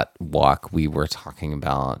of that walk, we were talking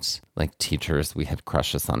about like teachers we had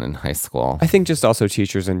crushes on in high school. I think just also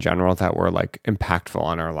teachers in general that were like impactful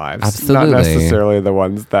on our lives. Absolutely. Not necessarily the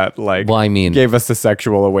ones that like Well, I mean- gave us a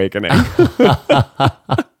sexual awakening.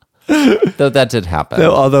 Though that did happen.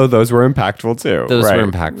 Although those were impactful too. Those right. were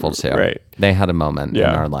impactful too. Right. They had a moment in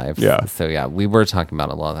Yeah. our lives. Yeah. So yeah, we were talking about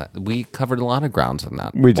a lot of that. We covered a lot of ground in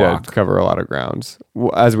that We walk, did cover a lot of ground,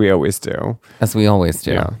 as we always do. as we always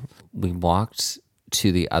do. Yeah. We walked to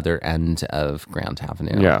the other end of Grant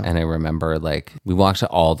Avenue. Yeah. And I remember like we walked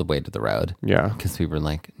all the way to the road. Yeah. Because we were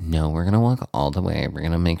like, no, we're going to walk all the way. We're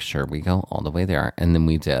going to make sure we go all the way there. And then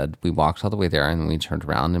we did. We walked all the way there and then we turned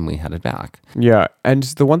around and we headed back. Yeah. And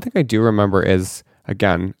the one thing I do remember is,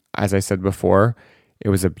 again, as I said before, it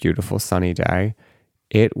was a beautiful sunny day.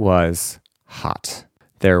 It was hot.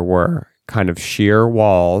 There were kind of sheer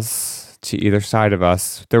walls to either side of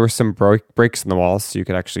us. There were some breaks in the walls so you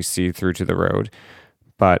could actually see through to the road.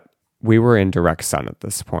 But we were in direct sun at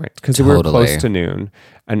this point because we were Totally. close to noon.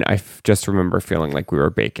 And I just remember feeling like we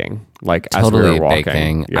were baking, like as we Totally were walking.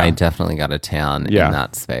 baking. Yeah. I definitely got a tan Yeah. in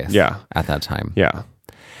that space Yeah. at that time. Yeah.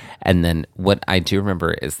 And then what I do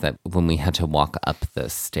remember is that when we had to walk up the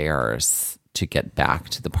stairs to get back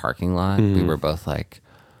to the parking lot, we were both like,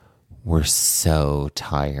 we're so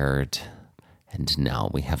tired. And now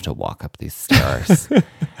we have to walk up these stairs.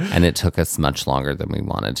 And it took us much longer than we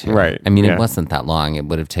wanted to. Right. I mean, Yeah. it wasn't that long. It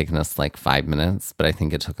would have taken us like 5 minutes, but I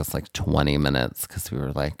think it took us like 20 minutes because we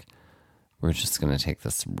were like, we're just going to take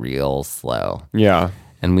this real slow. Yeah.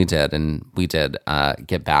 And we did. And we did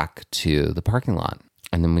get back to the parking lot.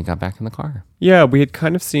 And then we got back in the car. Yeah, we had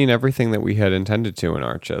kind of seen everything that we had intended to in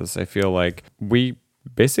Arches. I feel like we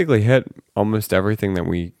basically hit almost everything that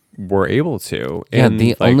we were able to. Yeah, And,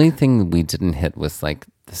 the like, only thing we didn't hit was like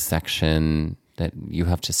the section that you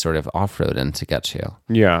have to sort of off-road in to get to.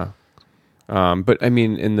 Yeah. But I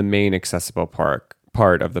mean, in the main accessible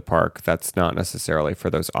part of the park, that's not necessarily for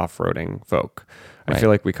those off-roading folk. I Right. feel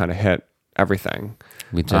like we kind of hit everything.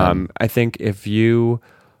 We did. I think if you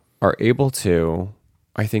are able to,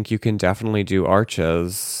 I think you can definitely do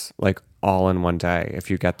Arches like all in one day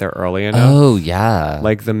if you get there early enough. Oh, yeah.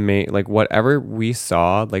 Like the main, like whatever we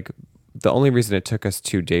saw, like the only reason it took us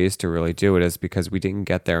 2 days to really do it is because we didn't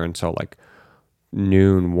get there until like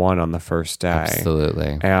noon 1 on the first day.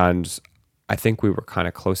 Absolutely. And I think we were kind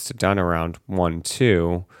of close to done around 1,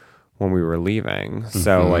 2 when we were leaving.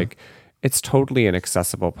 So like it's totally an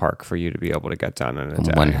accessible park for you to be able to get done in a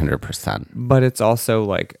day. 100%. But it's also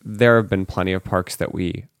like there have been plenty of parks that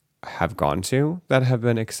we have gone to that have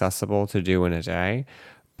been accessible to do in a day.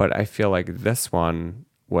 But I feel like this one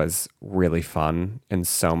was really fun in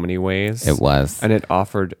so many ways. It was. And it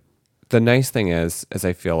offered, the nice thing is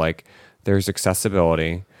I feel like there's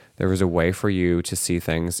accessibility. There was a way for you to see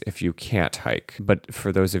things if you can't hike. But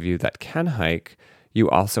for those of you that can hike, you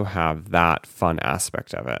also have that fun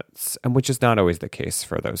aspect of it, and which is not always the case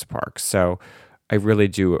for those parks. So I really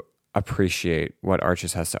do appreciate what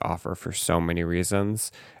Arches has to offer for so many reasons.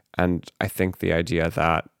 And I think the idea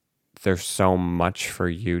that there's so much for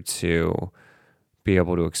you to be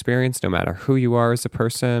able to experience, no matter who you are as a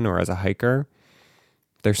person or as a hiker,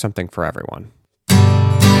 there's something for everyone.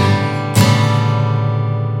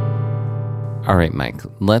 All right, Mike,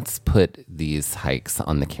 let's put these hikes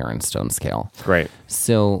on the Karen Stone scale. Great.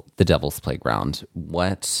 So, the Devil's Playground,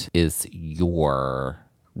 what is your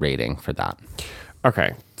rating for that?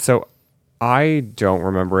 Okay. So I don't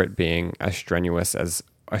remember it being as strenuous as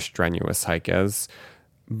a strenuous hike is,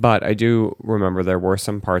 but I do remember there were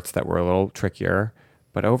some parts that were a little trickier.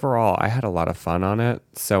 But overall, I had a lot of fun on it,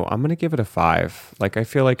 so I'm gonna give it a 5. Like I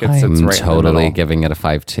feel like it sits I'm right in the totally middle. giving it a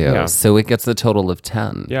 5 too. Yeah. So it gets a total of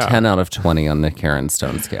 10. Yeah. 10 out of 20 on the Karen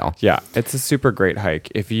Stone scale. Yeah, it's a super great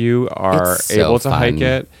hike. If you are It's so able to hike fun.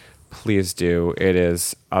 it, please do. It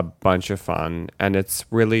is a bunch of fun, and it's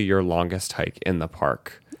really your longest hike in the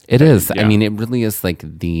park. It is. Yeah. I mean, it really is like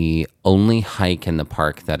the only hike in the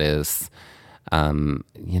park that is,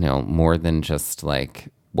 more than just like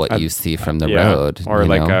what you see from the road. or you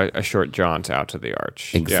like know? a short jaunt out to the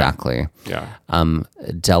arch. Exactly. Yeah.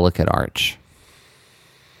 Delicate Arch.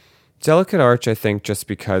 Delicate Arch, I think, just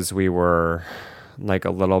because we were like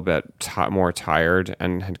a little bit more tired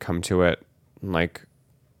and had come to it like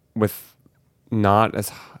with not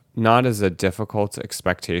as a difficult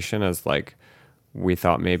expectation as like we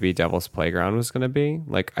thought maybe Devil's Playground was going to be.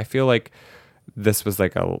 Like I feel like this was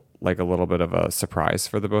like a little bit of a surprise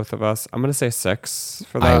for the both of us. I'm going to say 6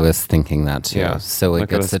 for that. I was thinking that too. Yeah. So it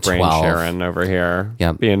Look at gets us a brain 12. sharing over here.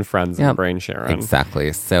 Yep. Being friends Yep. and brain sharing.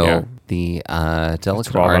 Exactly. So Yeah. the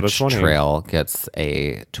Delicate 12 out of Arch 20. Trail gets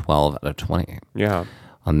a 12 out of 20 Yeah.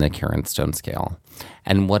 on the Karen Stone scale.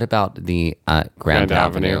 And what about the Grand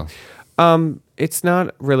Avenue? It's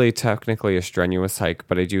not really technically a strenuous hike,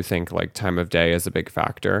 but I do think like time of day is a big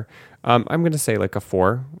factor. I'm going to say like a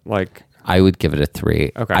 4. Like I would give it a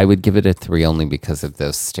 3. Okay. I would give it a 3 only because of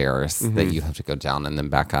those stairs that you have to go down and then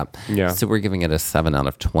back up. Yeah. So we're giving it a 7 out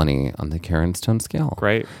of 20 on the Karen Stone scale.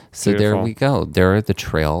 Great. So there Beautiful. we go. There are the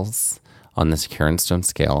trails on this Karen Stone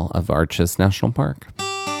scale of Arches National Park.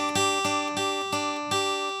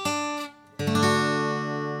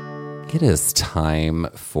 It is time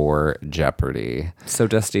for Jeopardy. So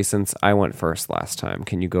Dusty, since I went first last time,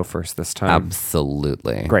 can you go first this time?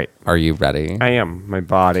 Absolutely. Great. Are you ready? I am. My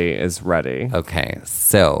body is ready. Okay,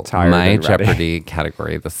 so Tired my and ready. Jeopardy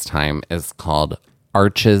category this time is called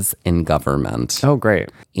Arches in Government. Oh,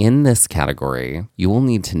 great. In this category, you will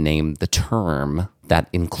need to name the term that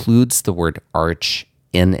includes the word arch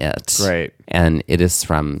in it. Great. And it is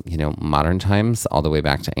from, modern times all the way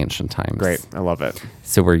back to ancient times. Great. I love it.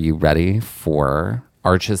 So are you ready for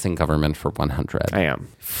Arches in Government for 100? I am.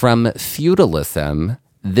 From feudalism,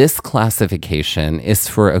 this classification is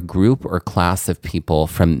for a group or class of people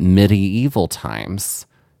from medieval times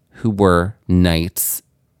who were knights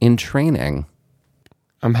in training.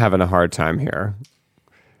 I'm having a hard time here.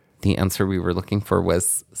 The answer we were looking for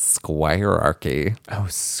was squirearchy. Oh,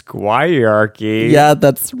 squirearchy. Yeah,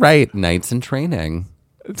 that's right. Knights in training.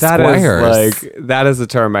 That is a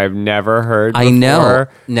term I've never heard before. I know.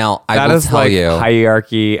 Now, I That will is tell like you.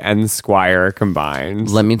 hierarchy and squire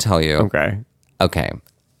combined. Let me tell you. Okay.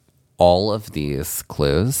 All of these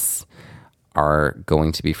clues are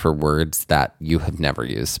going to be for words that you have never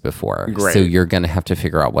used before. Great. So you're going to have to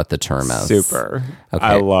figure out what the term is. Super. Okay.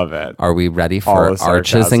 I love it. Are we ready All for the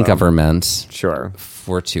Arches in sarcasm. Government Sure.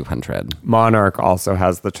 for 200? Monarch also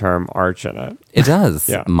has the term arch in it. It does.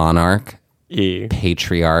 Yeah. Monarch, E.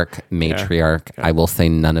 patriarch, matriarch. I will say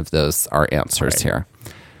none of those are answers here.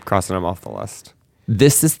 Crossing them off the list.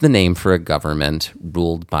 This is the name for a government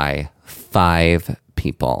ruled by 5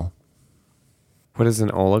 people. What is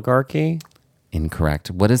an oligarchy? Incorrect.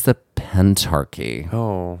 What is the pentarchy?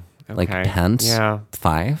 Oh, okay. Like pent? Yeah.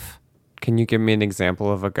 5? Can you give me an example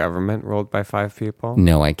of a government ruled by 5 people?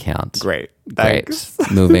 No, I can't. Great. Great. Thanks.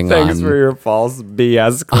 Moving Thanks on. for your false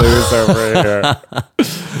BS clues over here.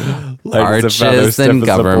 Legs of feather, Arches stiff in as a board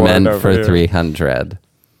government over for here. 300.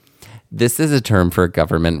 This is a term for a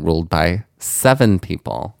government ruled by 7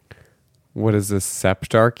 people. What is a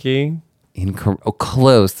septarchy?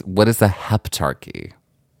 Close. What is a heptarchy?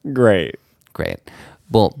 Great. Great.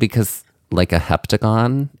 Well, because like a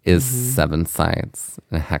heptagon is Mm-hmm. 7 sides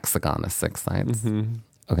and a hexagon is 6 sides. Mm-hmm.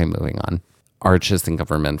 Okay, moving on. Arches in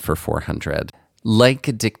government for 400. Like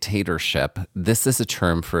a dictatorship, this is a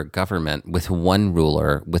term for a government with one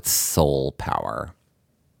ruler with sole power.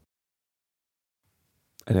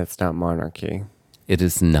 And it's not monarchy. It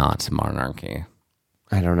is not monarchy.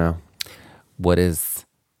 I don't know. What is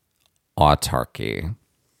autarky?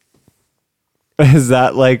 Is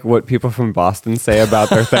that like what people from Boston say about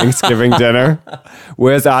their Thanksgiving dinner?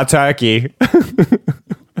 Where's our turkey?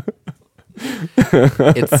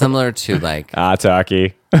 It's similar to like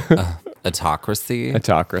Autocracy. autocracy,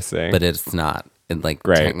 Autocracy. but it's not. It, like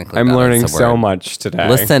Great. technically, I'm that is learning a so word. much today.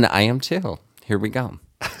 Listen, I am too. Here we go.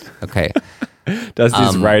 Okay.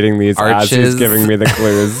 Dusty's writing these as he's arches. giving me the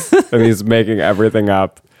clues, and he's making everything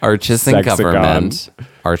up. Arches in Sexagon. government.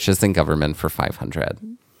 Arches in government for 500.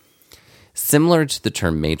 Similar to the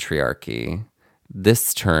term matriarchy,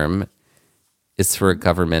 this term is for a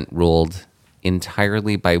government ruled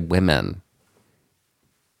entirely by women.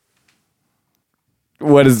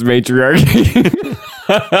 What is matriarchy?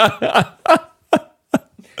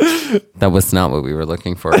 That was not what we were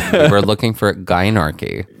looking for. We were looking for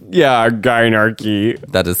gynarchy. Yeah, gynarchy.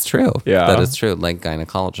 That is true. Yeah. That is true. Like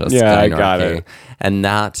gynecologist. Yeah, I gynarchy. got it. And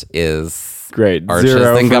that is Great. arches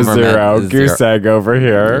Zero in for government. zero. Goose egg over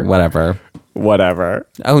here. Whatever. Whatever.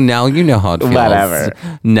 Oh, now you know how it feels. Whatever.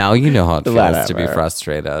 Now you know how it feels to be Whatever.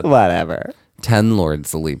 frustrated. Whatever. 10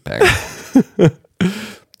 lords leaping.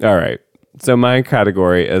 All right. So my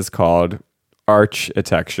category is called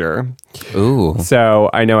architecture. Ooh. So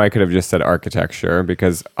I know I could have just said architecture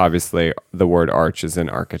because obviously the word arch is in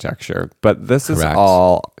architecture, but this is Correct.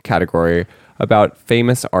 all category about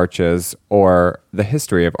famous arches or the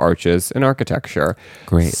history of arches in architecture.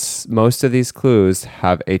 Great. Most of these clues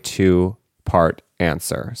have a 2-part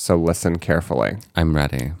answer, so listen carefully. I'm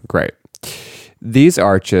ready. Great. These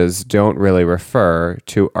arches don't really refer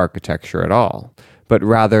to architecture at all, but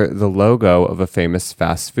rather the logo of a famous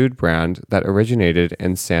fast food brand that originated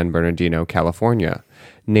in San Bernardino, California.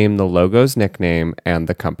 Name the logo's nickname and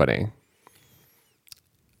the company.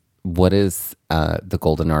 What is the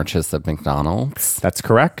Golden Arches of McDonald's? That's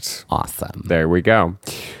correct. Awesome. There we go.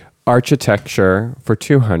 Architecture for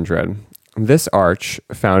 200. This arch,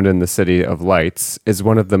 found in the City of Lights, is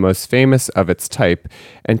one of the most famous of its type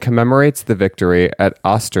and commemorates the victory at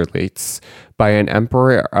Austerlitz by an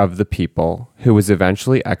emperor of the people who was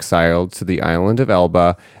eventually exiled to the island of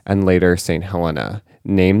Elba and later St. Helena.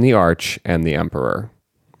 Name the arch and the emperor.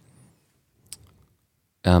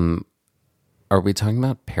 Are we talking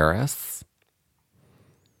about Paris?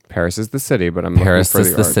 Paris is the city, but I'm Paris looking for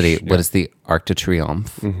is the arch. city. Yeah. What is the Arc de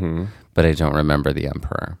Triomphe? Mm-hmm. But I don't remember the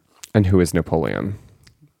emperor. And who is Napoleon?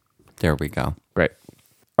 There we go. Great.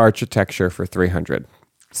 Architecture for 300.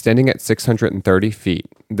 Standing at 630 feet,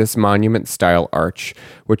 this monument-style arch,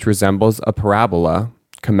 which resembles a parabola,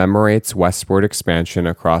 commemorates westward expansion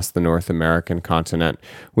across the North American continent,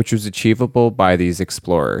 which was achievable by these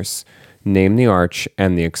explorers. Name the arch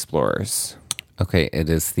and the explorers. Okay, it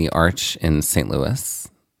is the Arch in St. Louis,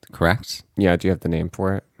 correct? Yeah, do you have the name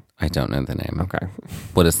for it? I don't know the name. Okay.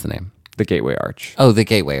 What is the name? The Gateway Arch. Oh, the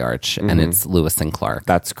Gateway Arch, and it's Lewis and Clark.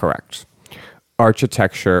 That's correct.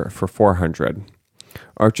 Architecture for 400.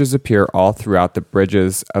 Arches appear all throughout the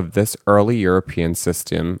bridges of this early European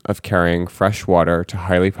system of carrying fresh water to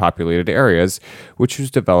highly populated areas, which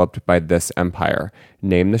was developed by this empire.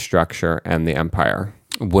 Name the structure and the empire.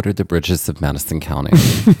 What are the bridges of Madison County?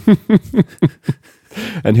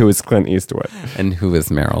 And who is Clint Eastwood? And who is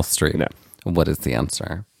Meryl Streep? No. What is the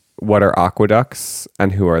answer? What are aqueducts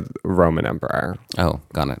and who are the Roman Empire? Oh,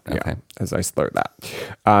 got it. Okay. Yeah, as I slurred that.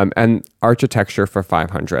 And architecture for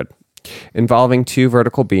 500. Involving 2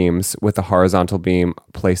 vertical beams with a horizontal beam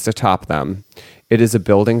placed atop them. It is a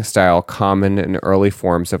building style common in early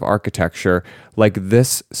forms of architecture, like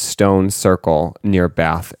this stone circle near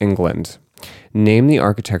Bath, England. Name the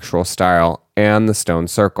architectural style and the stone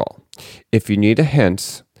circle. If you need a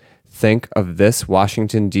hint, think of this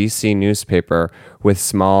Washington, D.C. newspaper with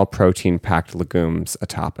small protein-packed legumes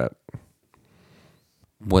atop it.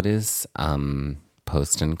 What is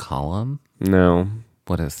post and column? No.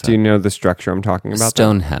 What is that? Do you know the structure I'm talking about?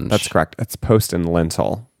 Stonehenge. That's correct. It's post and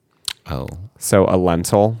lintel. Oh. So a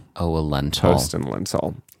lentil, Oh, a lentil. post and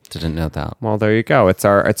lintel. Didn't know that. Well, there you go. It's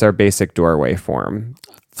our basic doorway form.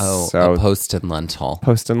 Oh, so a post and lentil.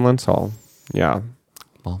 post and lintel. Yeah.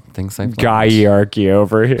 Well, things I've learned. Guyarchy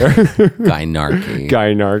over here. Gynarchy.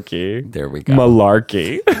 Gynarchy. There we go.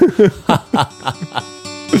 Malarkey.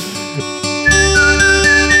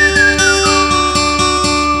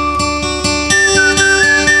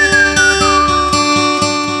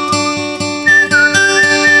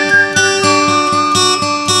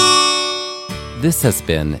 This has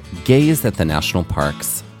been Gaze at the National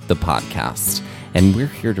Parks, the podcast. And we're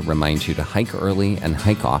here to remind you to hike early and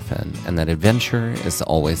hike often, and that adventure is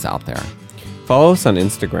always out there. Follow us on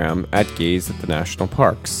Instagram at Gaze at the National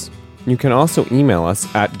Parks. You can also email us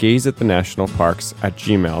at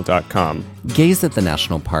gazeatthenationalparks@gmail.com. Gaze at the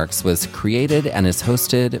National Parks was created and is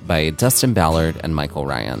hosted by Dustin Ballard and Michael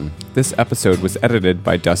Ryan. This episode was edited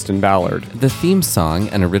by Dustin Ballard. The theme song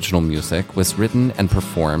and original music was written and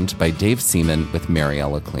performed by Dave Seaman with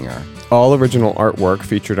Mariella Klinger. All original artwork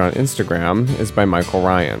featured on Instagram is by Michael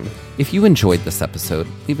Ryan. If you enjoyed this episode,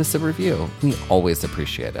 leave us a review. We always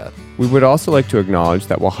appreciate it. We would also like to acknowledge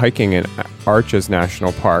that while hiking in Arches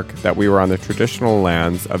National Park, that we were on the traditional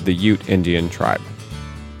lands of the Ute Indian tribe.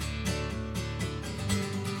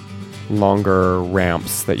 Longer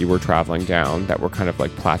ramps that you were traveling down that were kind of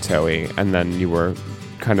like plateauy, and then you were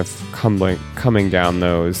kind of coming down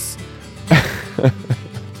those.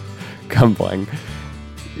 Cumbling.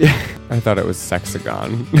 I thought it was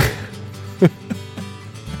Sexagon.